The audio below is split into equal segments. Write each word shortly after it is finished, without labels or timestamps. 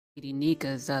Lady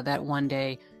Nika's that one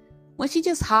day when she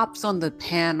just hops on the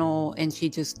panel and she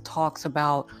just talks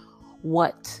about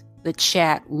what the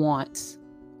chat wants,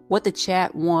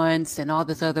 and all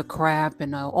this other crap,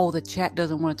 and oh, the chat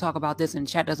doesn't want to talk about this and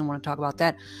chat doesn't want to talk about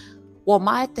that. Well,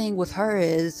 my thing with her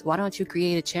is, why don't you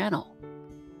create a channel?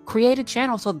 Create a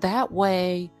channel so that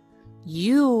way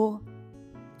you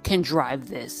can drive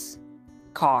this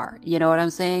car. You know what I'm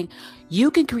saying?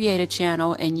 You can create a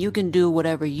channel and you can do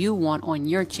whatever you want on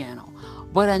your channel.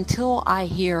 But until I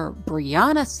hear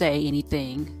Brianna say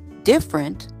anything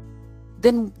different,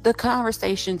 then the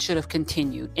conversation should have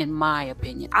continued, in my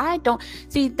opinion. I don't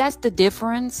see, that's the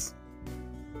difference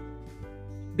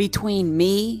between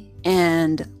me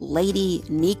and Lady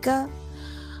Nika.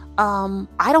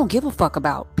 I don't give a fuck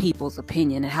about people's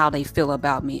opinion and how they feel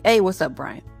about me. Hey, what's up,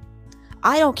 Brian?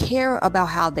 I don't care about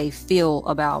how they feel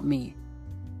about me.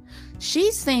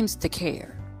 She seems to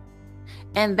care.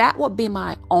 And that would be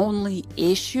my only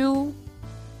issue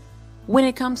when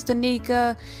it comes to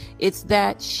Nika. It's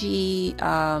that she,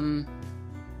 to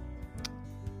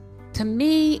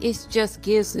me, it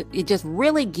just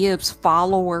really gives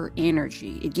follower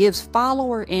energy. It gives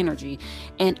follower energy.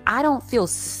 And I don't feel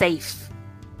safe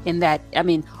in that,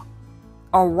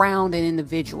 around an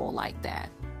individual like that.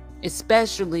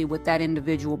 Especially with that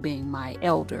individual being my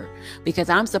elder, because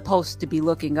I'm supposed to be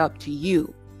looking up to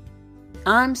you.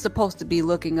 And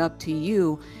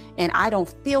I don't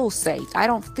feel safe. I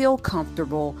don't feel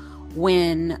comfortable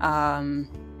when,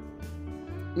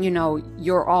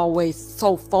 you're always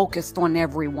so focused on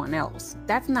everyone else.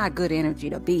 That's not good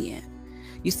energy to be in.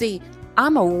 You see,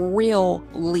 I'm a real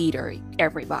leader,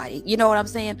 everybody. You know what I'm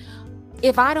saying?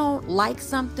 If I don't like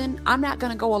something, I'm not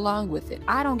going to go along with it.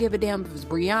 I don't give a damn if it's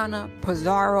Brianna,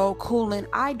 Pizarro, Coolin.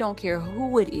 I don't care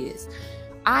who it is.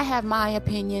 I have my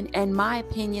opinion, and my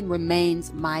opinion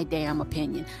remains my damn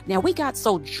opinion. Now, we got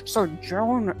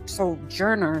Sojourner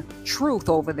Truth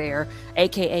over there,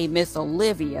 aka Miss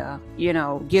Olivia, get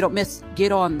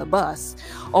on the bus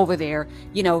over there,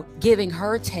 giving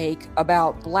her take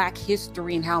about Black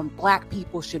history and how Black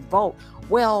people should vote.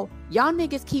 Well, y'all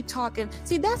niggas keep talking.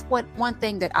 See, that's one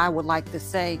thing that I would like to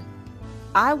say.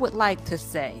 My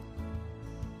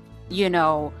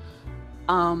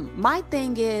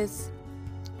thing is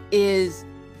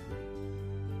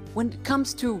when it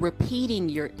comes to repeating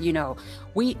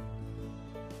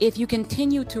if you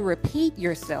continue to repeat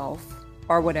yourself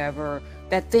or whatever,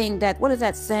 what is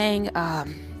that saying?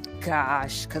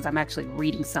 Because I'm actually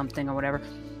reading something or whatever.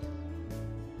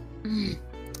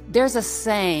 There's a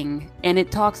saying, and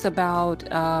it talks about,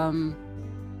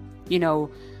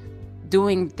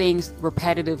 doing things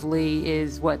repetitively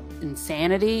is what,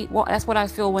 insanity? Well, that's what I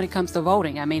feel when it comes to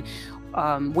voting. When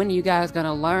are you guys going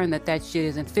to learn that shit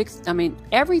isn't fixed?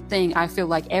 Everything, I feel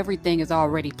like everything is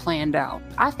already planned out.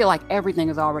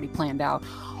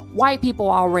 White people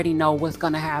already know what's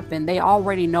going to happen. They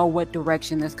already know what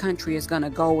direction this country is going to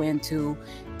go into.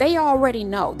 They already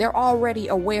know. They're already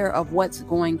aware of what's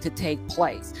going to take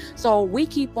place. So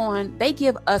they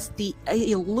give us the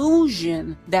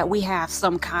illusion that we have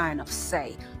some kind of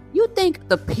say. You think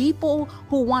the people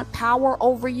who want power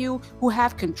over you, who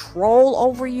have control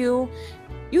over you,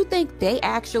 you think they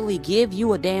actually give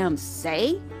you a damn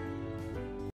say?